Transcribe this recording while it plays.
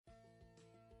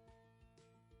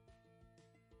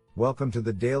Welcome to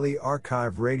the Daily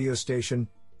Archive radio station,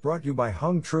 brought to you by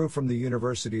Hung Tru from the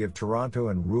University of Toronto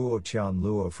and Ruo Tian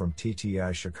Luo from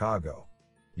TTI Chicago.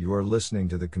 You are listening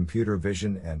to the Computer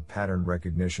Vision and Pattern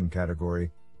Recognition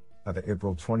category of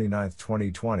April 29,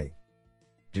 2020.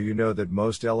 Do you know that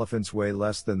most elephants weigh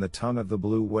less than the tongue of the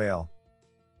blue whale?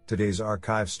 Today's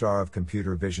archive star of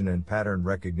computer vision and pattern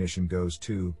recognition goes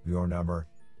to Bjorn Ummer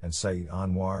and Saeed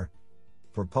Anwar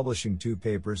for publishing 2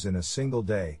 papers in a single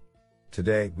day.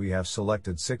 Today, we have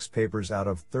selected 6 papers out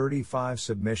of 35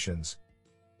 submissions.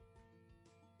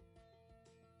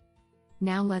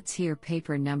 Now let's hear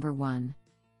paper number 1.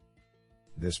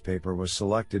 This paper was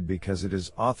selected because it is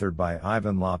authored by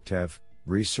Ivan Loptev,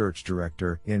 Research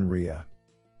Director, INRIA.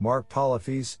 Mark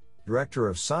Polyphys, Director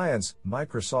of Science,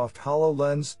 Microsoft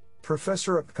HoloLens,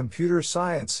 Professor of Computer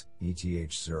Science,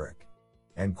 ETH Zurich.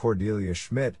 And Cordelia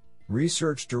Schmidt,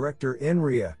 Research Director,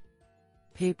 INRIA.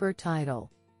 Paper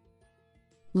title: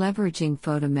 Leveraging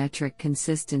Photometric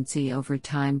Consistency Over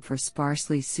Time for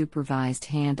Sparsely Supervised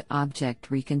Hand-Object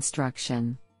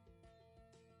Reconstruction.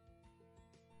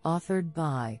 Authored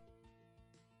by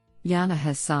Yana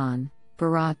Hassan,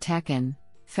 Barat Tekin,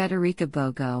 Federica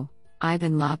Bogo,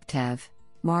 Ivan Loptev,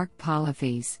 Mark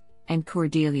Polyphys, and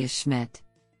Cordelia Schmidt.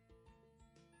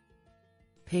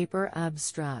 Paper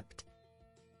abstract: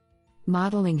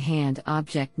 Modeling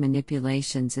hand-object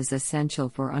manipulations is essential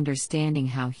for understanding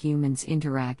how humans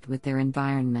interact with their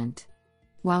environment.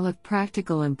 While of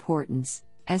practical importance,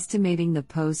 estimating the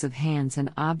pose of hands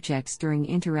and objects during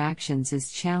interactions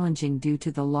is challenging due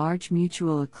to the large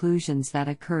mutual occlusions that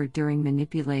occur during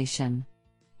manipulation.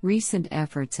 Recent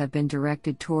efforts have been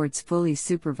directed towards fully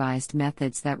supervised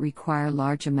methods that require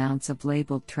large amounts of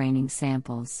labeled training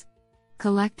samples.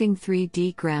 Collecting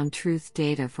 3D ground truth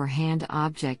data for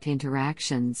hand-object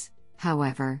interactions,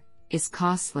 however, is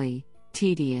costly,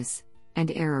 tedious, and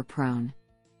error-prone.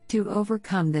 To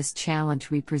overcome this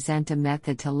challenge, we present a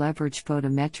method to leverage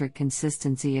photometric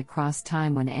consistency across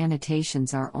time when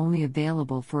annotations are only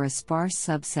available for a sparse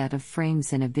subset of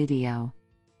frames in a video.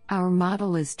 Our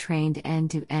model is trained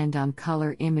end-to-end on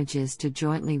color images to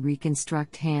jointly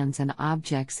reconstruct hands and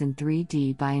objects in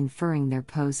 3D by inferring their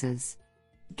poses.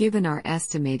 Given our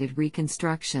estimated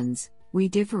reconstructions, we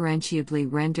differentiably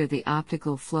render the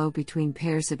optical flow between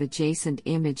pairs of adjacent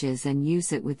images and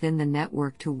use it within the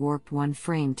network to warp one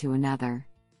frame to another.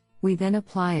 We then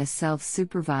apply a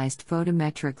self-supervised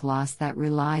photometric loss that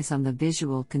relies on the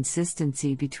visual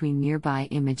consistency between nearby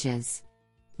images.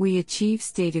 We achieve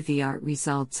state-of-the-art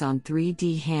results on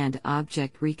 3D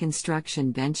hand-object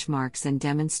reconstruction benchmarks and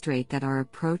demonstrate that our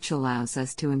approach allows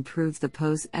us to improve the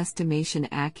pose estimation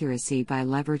accuracy by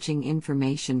leveraging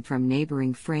information from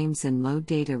neighboring frames in low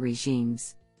data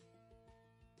regimes.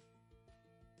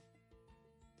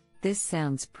 This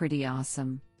sounds pretty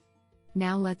awesome.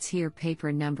 Now let's hear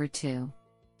paper number 2.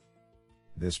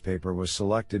 This paper was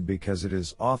selected because it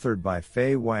is authored by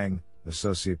Fei Wang,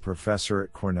 Associate Professor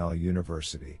at Cornell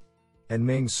University, and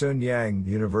Ming-Sun Yang,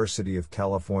 University of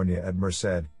California at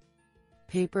Merced.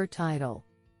 Paper title: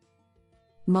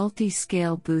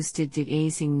 Multi-Scale Boosted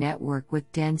De-Aging Network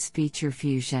with Dense Feature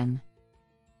Fusion.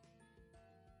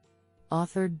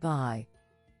 Authored by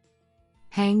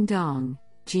Hang Dong,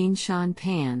 Jinshan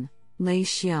Pan, Lei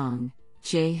Xiang,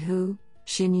 Jie Hu,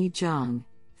 Xinyi Zhang,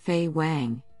 Fei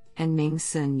Wang, and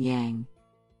Ming-Sun Yang.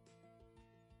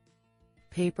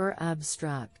 Paper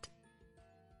abstract: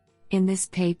 In this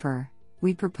paper,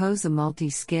 we propose a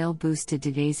multi-scale boosted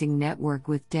de-aging network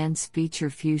with dense feature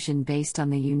fusion based on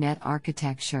the U-Net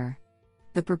architecture.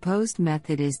 The proposed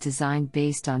method is designed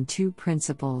based on 2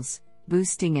 principles,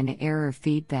 boosting and error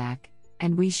feedback,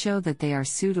 and we show that they are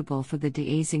suitable for the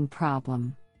de-aging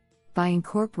problem. By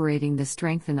incorporating the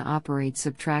strengthen operate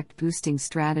subtract boosting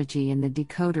strategy in the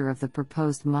decoder of the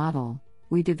proposed model,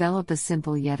 we develop a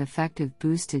simple yet effective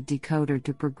boosted decoder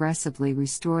to progressively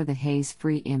restore the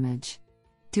haze-free image.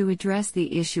 To address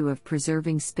the issue of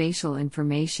preserving spatial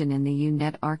information in the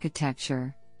U-Net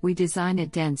architecture, we design a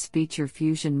dense feature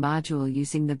fusion module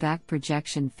using the back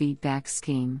projection feedback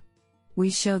scheme. We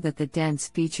show that the dense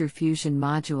feature fusion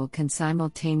module can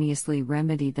simultaneously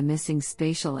remedy the missing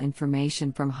spatial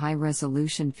information from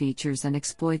high-resolution features and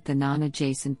exploit the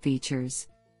non-adjacent features.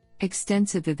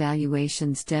 Extensive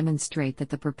evaluations demonstrate that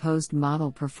the proposed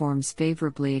model performs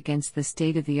favorably against the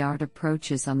state-of-the-art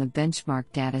approaches on the benchmark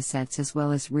datasets as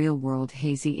well as real-world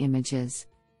hazy images.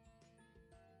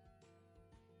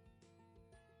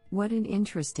 What an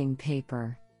interesting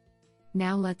paper.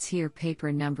 Now let's hear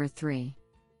paper number 3.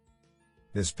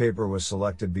 This paper was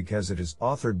selected because it is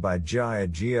authored by Jia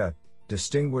Jia,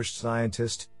 Distinguished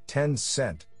Scientist,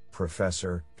 Tencent,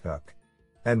 Professor, Cook,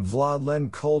 and Vladlen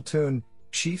Koltun,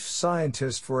 Chief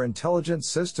Scientist for Intelligent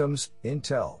Systems,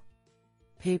 Intel.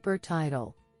 Paper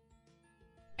title: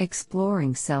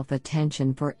 Exploring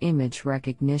Self-Attention for Image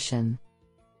Recognition.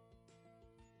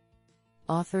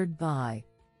 Authored by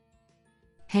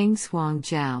Hengsuang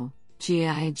Zhao,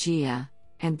 Jia Jia,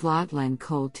 and Vladlen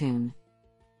Koltun.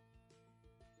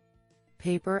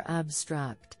 Paper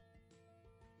abstract: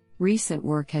 Recent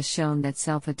work has shown that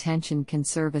self-attention can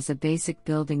serve as a basic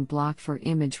building block for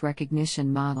image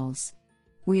recognition models.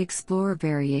 We explore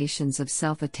variations of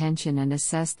self-attention and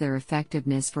assess their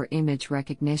effectiveness for image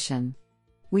recognition.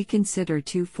 We consider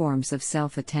two forms of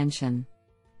self-attention.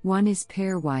 One is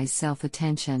pairwise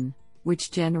self-attention,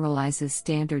 which generalizes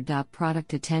standard dot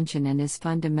product attention and is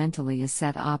fundamentally a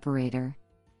set operator.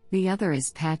 The other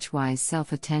is patchwise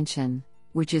self-attention,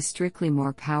 which is strictly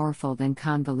more powerful than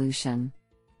convolution.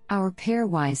 Our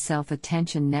pairwise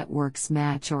self-attention networks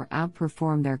match or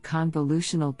outperform their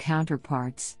convolutional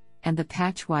counterparts, and the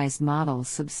patchwise models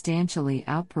substantially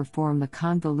outperform the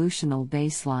convolutional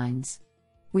baselines.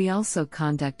 We also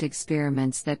conduct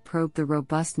experiments that probe the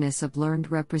robustness of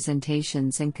learned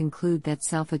representations and conclude that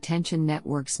self-attention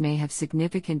networks may have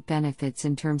significant benefits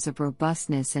in terms of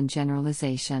robustness and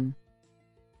generalization.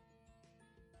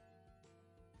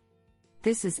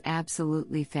 This is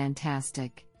absolutely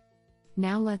fantastic.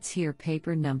 Now let's hear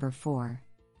paper number 4.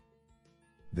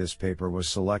 This paper was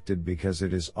selected because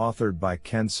it is authored by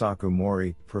Kensaku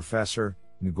Mori, Professor,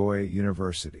 Nagoya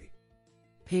University.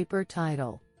 Paper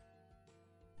title: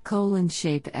 Colon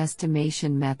shape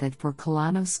estimation method for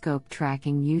colonoscope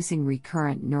tracking using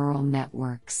recurrent neural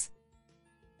networks.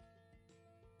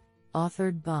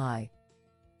 Authored by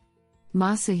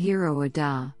Masahiro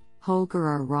Ida, Holger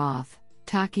R. Roth,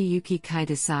 Takayuki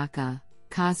Kaitasaka,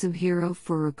 Kazuhiro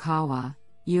Furukawa,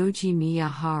 Yoji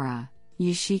Miyahara,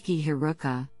 Yoshiki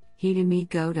Haruka, Hidemi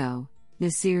Goto,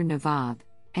 Nasir Nawab,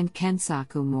 and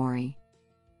Kensaku Mori.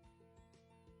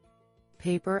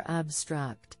 Paper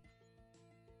abstract: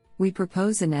 We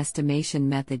propose an estimation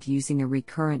method using a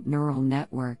recurrent neural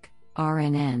network,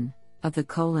 RNN, of the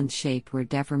colon shape where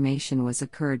deformation was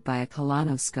occurred by a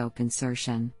colonoscope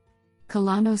insertion.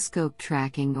 Colonoscope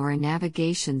tracking, or a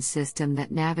navigation system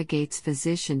that navigates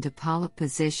physician to polyp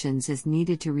positions, is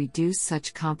needed to reduce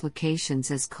such complications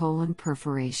as colon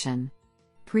perforation.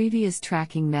 Previous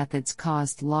tracking methods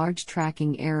caused large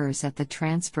tracking errors at the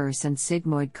transverse and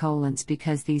sigmoid colons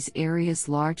because these areas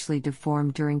largely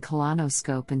deformed during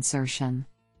colonoscope insertion.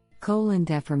 Colon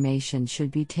deformation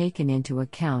should be taken into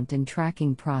account in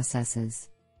tracking processes.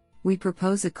 We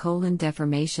propose a colon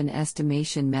deformation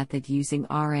estimation method using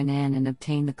RNN and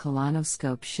obtain the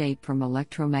colonoscope shape from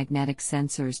electromagnetic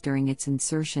sensors during its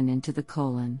insertion into the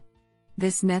colon.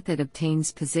 This method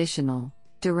obtains positional,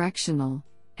 directional,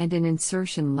 and an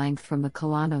insertion length from the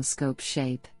colonoscope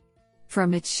shape.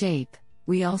 From its shape,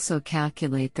 we also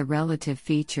calculate the relative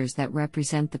features that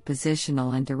represent the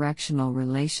positional and directional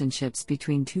relationships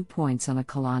between 2 points on a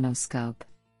colonoscope.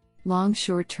 Long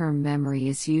short-term memory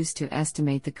is used to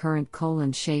estimate the current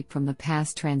colon shape from the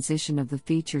past transition of the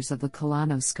features of the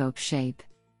colonoscope shape.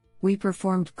 We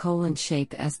performed colon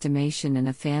shape estimation in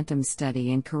a phantom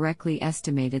study and correctly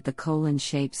estimated the colon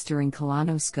shapes during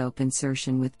colonoscope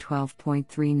insertion with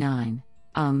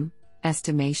 12.39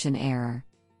 estimation error.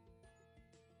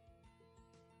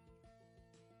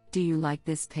 Do you like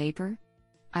this paper?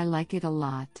 I like it a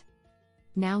lot.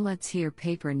 Now let's hear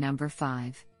paper number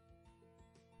 5.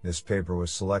 This paper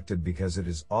was selected because it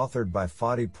is authored by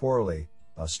Fadi Porley,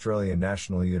 Australian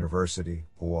National University,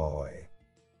 Hawaii.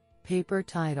 Paper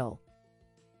title: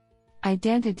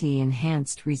 Identity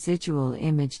Enhanced Residual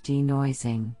Image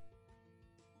Denoising.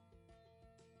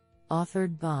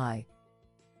 Authored by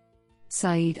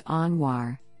Saeed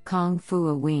Anwar, Kong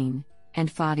Fua Wien, and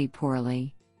Fadi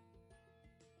Porley.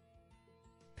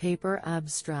 Paper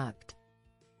abstract: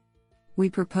 We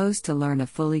propose to learn a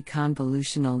fully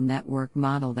convolutional network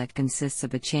model that consists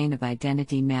of a chain of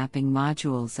identity mapping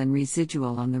modules and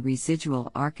residual on the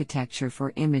residual architecture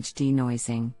for image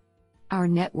denoising. Our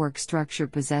network structure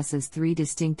possesses 3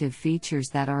 distinctive features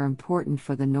that are important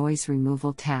for the noise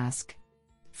removal task.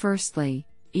 Firstly,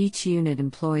 each unit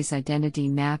employs identity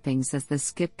mappings as the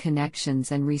skip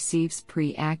connections and receives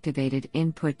pre-activated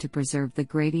input to preserve the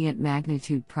gradient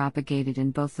magnitude propagated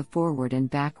in both the forward and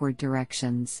backward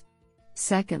directions.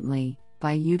 Secondly,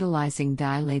 by utilizing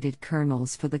dilated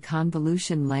kernels for the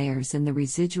convolution layers in the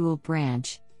residual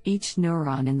branch, each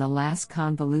neuron in the last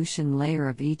convolution layer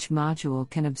of each module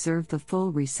can observe the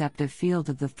full receptive field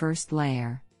of the first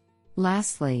layer.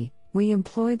 Lastly, we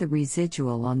employ the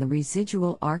residual on the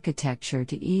residual architecture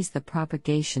to ease the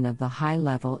propagation of the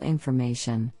high-level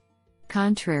information.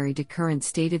 Contrary to current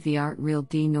state-of-the-art real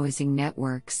denoising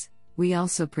networks, we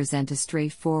also present a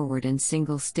straightforward and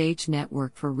single-stage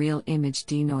network for real image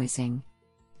denoising.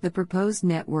 The proposed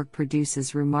network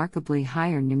produces remarkably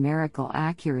higher numerical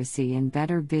accuracy and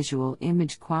better visual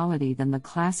image quality than the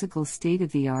classical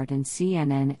state-of-the-art and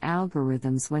CNN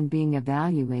algorithms when being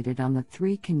evaluated on the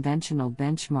 3 conventional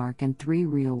benchmark and 3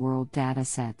 real-world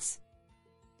datasets.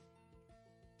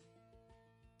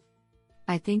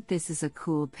 I think this is a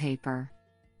cool paper.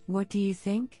 What do you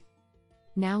think?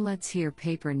 Now let's hear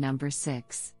paper number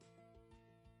 6.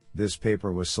 This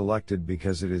paper was selected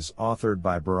because it is authored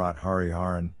by Bharat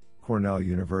Hariharan, Cornell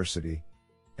University,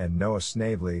 and Noah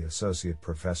Snavely, Associate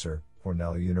Professor,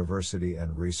 Cornell University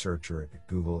and researcher at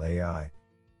Google AI.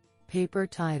 Paper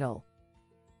title: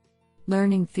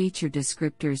 Learning Feature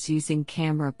Descriptors Using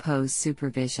Camera Pose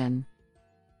Supervision.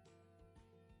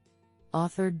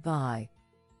 Authored by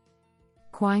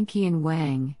Quanqian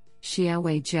Wang,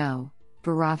 Xiaowei Zhou,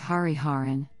 Bharat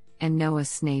Hariharan, and Noah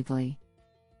Snavely.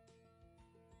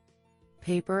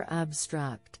 Paper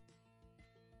abstract: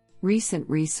 Recent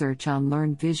research on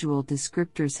learned visual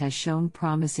descriptors has shown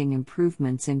promising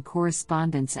improvements in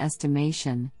correspondence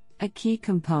estimation, a key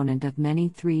component of many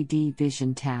 3D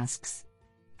vision tasks.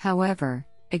 However,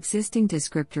 existing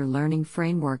descriptor learning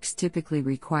frameworks typically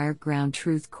require ground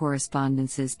truth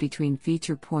correspondences between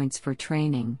feature points for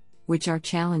training, which are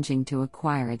challenging to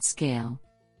acquire at scale.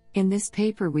 In this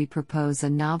paper, we propose a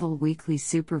novel weakly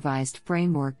supervised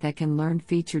framework that can learn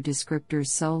feature descriptors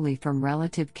solely from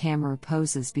relative camera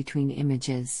poses between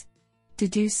images. To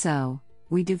do so,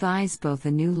 we devise both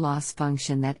a new loss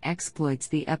function that exploits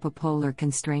the epipolar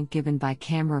constraint given by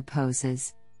camera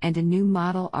poses, and a new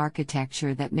model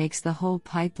architecture that makes the whole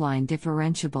pipeline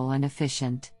differentiable and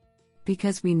efficient.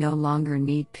 Because we no longer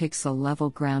need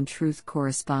pixel-level ground truth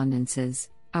correspondences,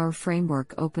 our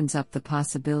framework opens up the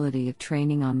possibility of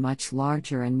training on much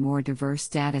larger and more diverse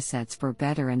datasets for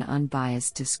better and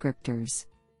unbiased descriptors.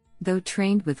 Though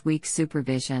trained with weak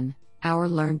supervision, our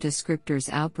learned descriptors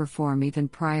outperform even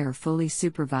prior fully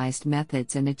supervised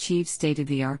methods and achieve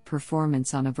state-of-the-art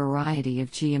performance on a variety of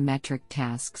geometric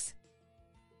tasks.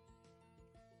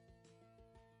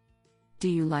 Do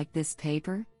you like this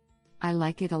paper? I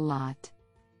like it a lot.